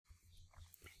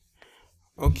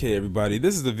Okay, everybody,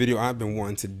 this is the video I've been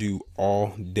wanting to do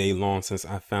all day long since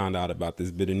I found out about this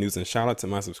bit of news, and shout out to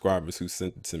my subscribers who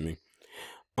sent it to me.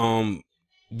 Um,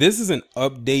 this is an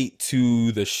update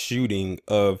to the shooting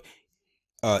of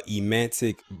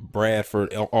Emantic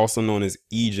Bradford, also known as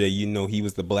EJ. You know, he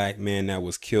was the black man that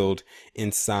was killed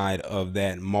inside of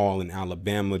that mall in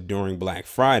Alabama during Black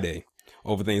Friday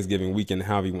over Thanksgiving weekend,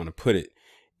 however you want to put it.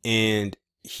 And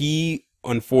he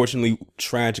unfortunately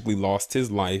tragically lost his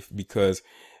life because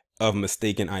of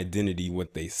mistaken identity,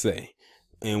 what they say.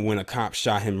 And when a cop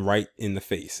shot him right in the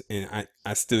face. And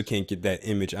I still can't get that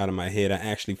image out of my head. I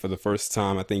actually, for the first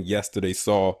time, I think yesterday,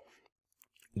 saw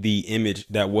the image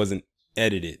that wasn't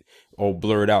edited or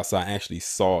blurred out. So I actually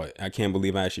saw it. I can't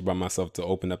believe I actually brought myself to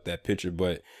open up that picture,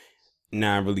 but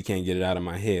now I really can't get it out of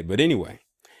my head. But anyway,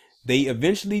 they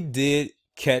eventually did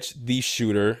catch the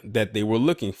shooter that they were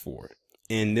looking for.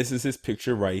 And this is his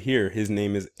picture right here. His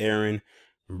name is Aaron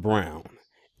Brown.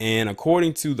 And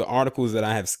according to the articles that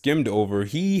I have skimmed over,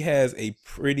 he has a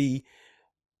pretty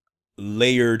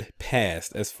layered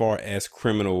past as far as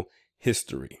criminal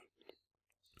history.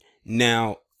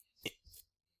 Now,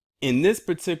 in this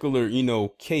particular,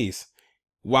 case,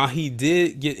 while he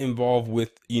did get involved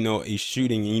with, a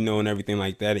shooting, and everything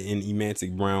like that, and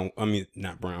Emantic Brown,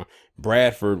 not Brown,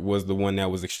 Bradford was the one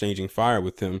that was exchanging fire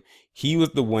with him. He was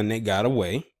the one that got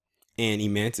away, and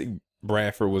Emantic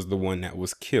Bradford was the one that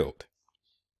was killed.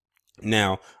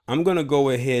 Now, I'm going to go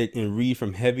ahead and read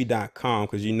from heavy.com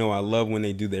because I love when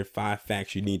they do their 5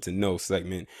 facts you need to know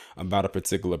segment about a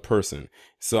particular person.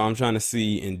 So I'm trying to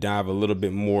see and dive a little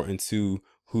bit more into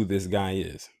who this guy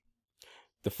is.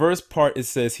 The first part, it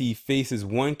says he faces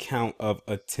 1 count of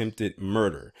attempted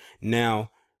murder.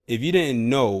 Now, if you didn't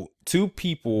know, 2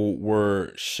 people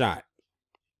were shot.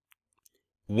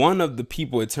 One of the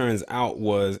people, it turns out,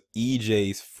 was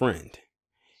EJ's friend.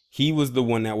 He was the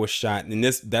one that was shot, and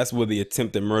that's where the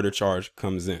attempted murder charge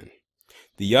comes in.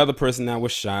 The other person that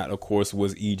was shot, of course,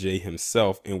 was EJ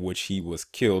himself, in which he was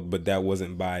killed, but that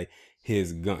wasn't by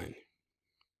his gun.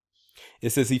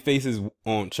 It says he faces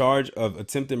on charge of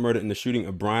attempted murder in the shooting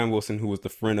of Brian Wilson, who was the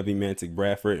friend of Emantic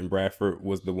Bradford, and Bradford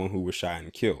was the one who was shot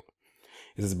and killed.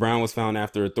 It says Brown was found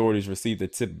after authorities received a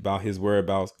tip about his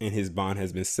whereabouts, and his bond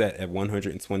has been set at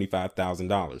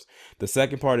 $125,000. The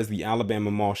second part is the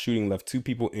Alabama mall shooting left 2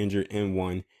 people injured and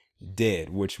 1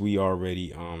 dead, which we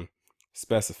already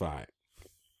specified.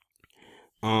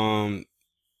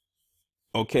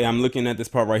 Okay, I'm looking at this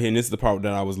part right here, and this is the part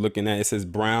that I was looking at. It says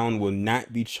Brown will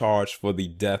not be charged for the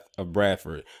death of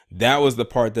Bradford. That was the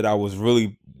part that I was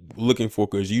really looking for,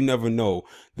 because you never know.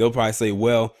 They'll probably say,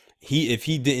 well, if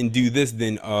he didn't do this,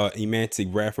 then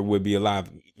Emantic Bradford would be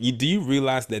alive. Do you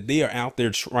realize that they are out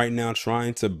there right now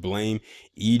trying to blame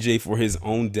EJ for his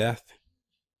own death?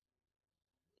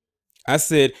 I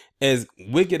said, as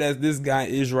wicked as this guy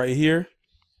is right here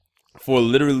for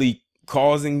literally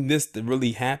causing this to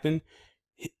really happen,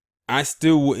 I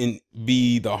still wouldn't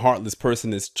be the heartless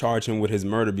person that's charge him with his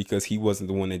murder, because he wasn't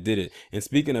the one that did it. And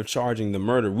speaking of charging the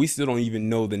murder, we still don't even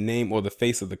know the name or the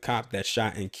face of the cop that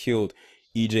shot and killed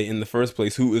EJ in the first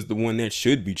place, who is the one that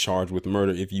should be charged with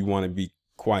murder, if you want to be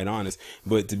quite honest.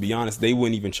 But to be honest, they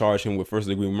wouldn't even charge him with first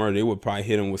degree murder. They would probably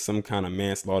hit him with some kind of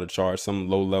manslaughter charge, some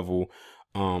low level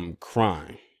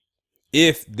crime,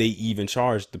 if they even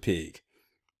charged the pig.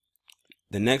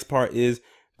 The next part is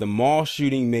the mall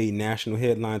shooting made national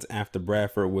headlines after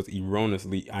Bradford was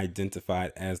erroneously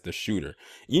identified as the shooter.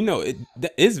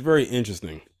 It's very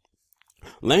interesting.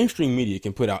 Mainstream media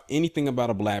can put out anything about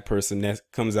a black person that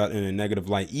comes out in a negative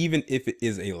light, even if it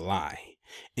is a lie,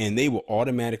 and they will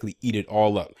automatically eat it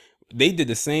all up. They did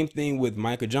the same thing with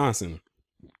Michael Johnson.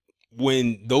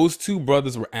 When those 2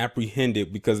 brothers were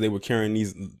apprehended because they were carrying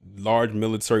these large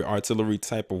military artillery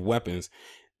type of weapons,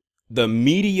 the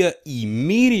media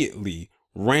immediately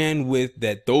ran with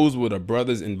that those were the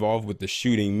brothers involved with the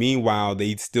shooting. Meanwhile,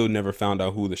 they still never found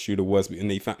out who the shooter was,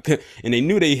 and they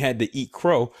knew they had to eat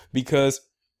crow because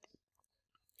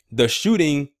the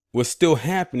shooting was still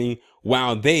happening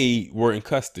while they were in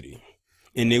custody.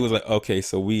 And they was like, okay,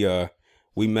 so we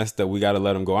messed up. We got to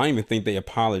let them go. I don't even think they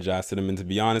apologized to them. And to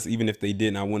be honest, even if they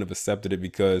didn't, I wouldn't have accepted it,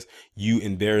 because you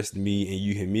embarrassed me and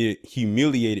you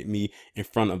humiliated me in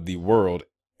front of the world.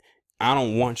 I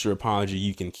don't want your apology.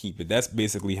 You can keep it. That's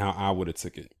basically how I would have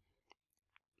took it.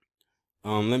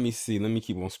 Let me see. Let me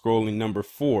keep on scrolling. Number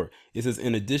 4. It says,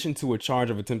 in addition to a charge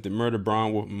of attempted murder,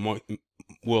 Brown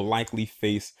will likely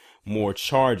face more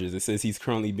charges. It says he's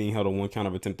currently being held on 1 count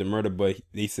of attempted murder, but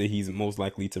they say he's most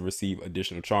likely to receive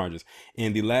additional charges.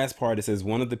 And the last part, it says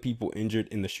one of the people injured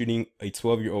in the shooting, a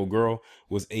 12-year-old girl,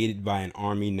 was aided by an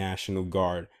Army National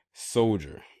Guard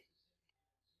soldier.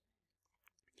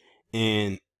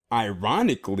 And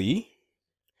ironically,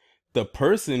 the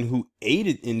person who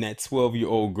aided in that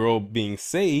 12-year-old girl being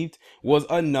saved was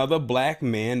another black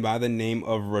man by the name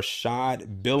of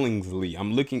Rashad Billingsley.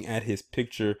 I'm looking at his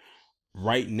picture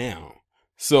right now.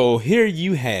 So here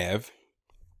you have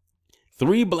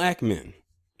 3 black men.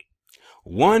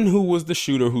 One who was the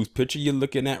shooter, whose picture you're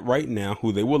looking at right now,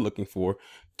 who they were looking for.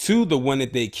 2, the one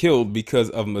that they killed because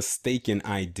of mistaken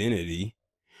identity.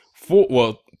 4,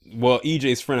 well,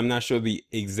 EJ's friend, I'm not sure the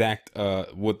exact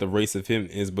what the race of him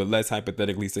is, but let's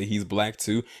hypothetically say he's black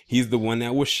too. He's the one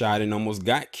that was shot and almost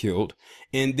got killed.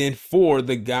 And then 4,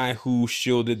 the guy who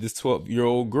shielded this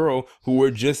 12-year-old girl who we're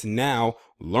just now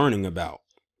learning about.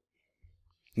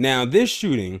 Now, this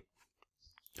shooting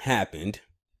happened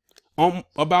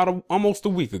about almost a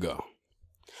week ago.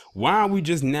 Why are we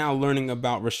just now learning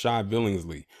about Rashad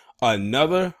Billingsley,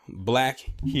 another black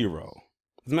hero?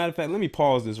 As a matter of fact, let me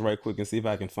pause this right quick and see if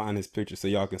I can find his picture so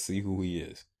y'all can see who he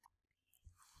is.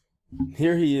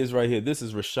 Here he is right here. This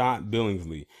is Rashad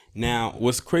Billingsley. Now,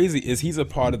 what's crazy is he's a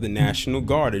part of the National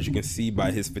Guard, as you can see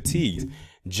by his fatigues.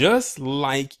 Just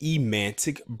like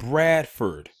Emantic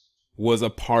Bradford was a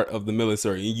part of the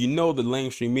military. And you know the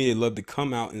mainstream media love to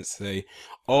come out and say,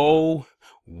 oh,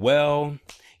 well,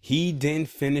 he didn't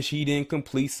finish, he didn't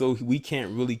complete, so we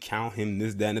can't really count him,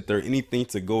 this, that, and the third. Anything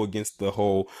to go against the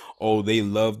whole, oh, they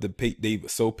love they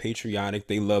so patriotic,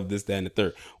 they love this, that, and the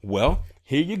third. Well,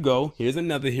 here you go. Here's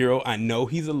another hero. I know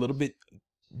he's a little bit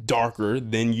darker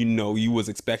than you was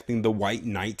expecting the white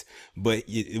knight, but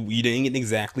we didn't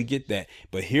exactly get that.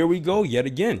 But here we go yet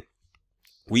again.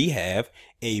 We have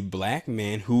a black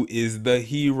man who is the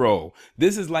hero.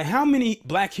 This is like, how many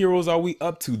black heroes are we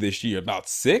up to this year? About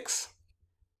 6?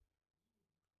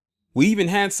 We even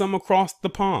had some across the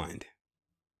pond.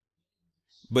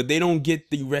 But they don't get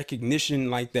the recognition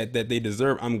like that they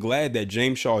deserve. I'm glad that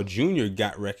James Shaw Jr.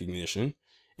 got recognition,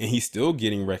 and he's still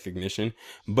getting recognition.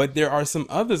 But there are some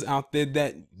others out there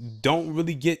that don't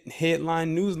really get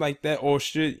headline news like that, or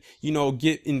should,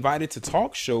 get invited to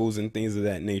talk shows and things of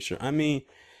that nature. I mean,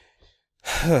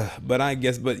 but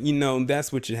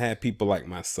that's what you have people like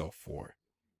myself for.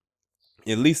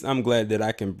 At least I'm glad that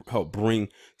I can help bring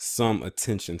some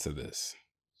attention to this.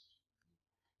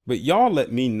 But y'all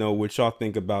let me know what y'all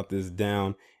think about this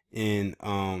down in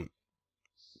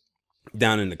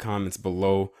the comments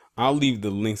below. I'll leave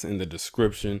the links in the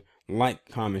description. Like,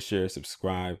 comment, share,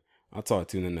 subscribe. I'll talk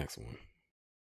to you in the next one.